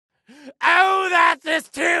Oh, that this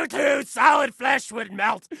too solid flesh would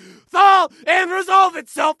melt, thaw, and resolve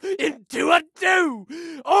itself into a dew,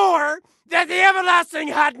 or that the everlasting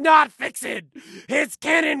had not fixed his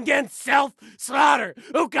cannon against self-slaughter.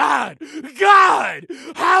 Oh, God, God,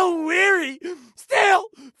 how weary, still,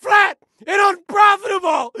 flat, and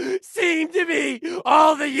unprofitable seem to be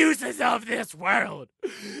all the uses of this world.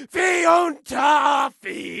 Fee on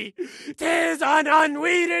toffee, 'tis an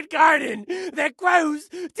unweeded garden that grows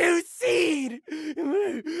to seed,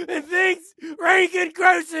 and things rank and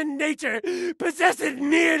gross in nature possesseth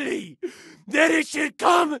merely that it should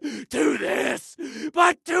come to this,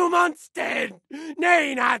 but 2 months dead,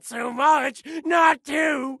 nay, not so much, not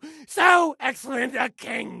 2, so excellent a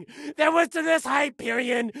king, that was to this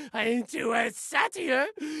Hyperion into a satyr,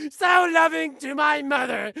 so loving to my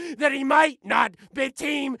mother, that he might not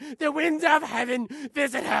beteem the winds of heaven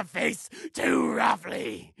visit her face too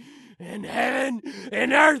roughly. In heaven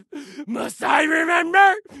and earth must I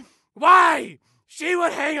remember? Why, she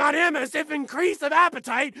would hang on him as if increase of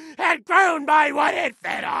appetite had grown by what it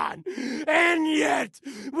fed on. And yet,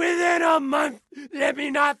 within a month, let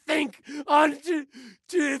me not think on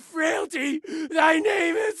to frailty, thy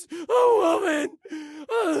name is a woman.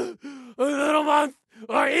 A little month,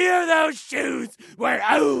 or ere those shoes were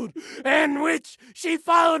old, in which she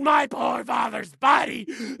followed my poor father's body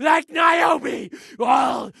like Niobe,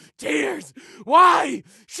 all tears. Why,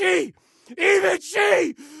 she, even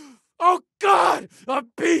she, oh God, a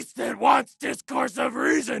beast that wants discourse of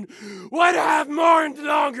reason, would have mourned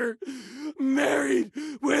longer, married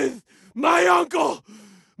with my uncle,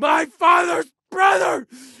 my father's brother,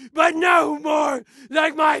 but no more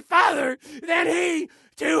like my father than he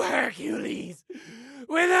to Hercules.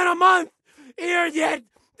 Within a month, ere yet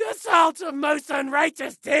the salt of most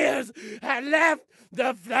unrighteous tears had left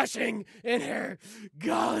the flushing in her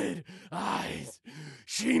galled eyes,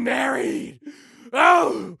 she married.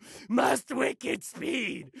 Oh, must wicked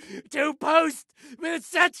speed to post with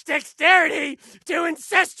such dexterity to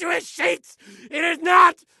incestuous sheets. It is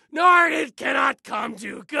not, nor it cannot come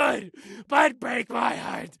to good, but break my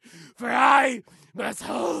heart, for I must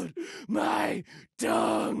hold my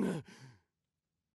tongue.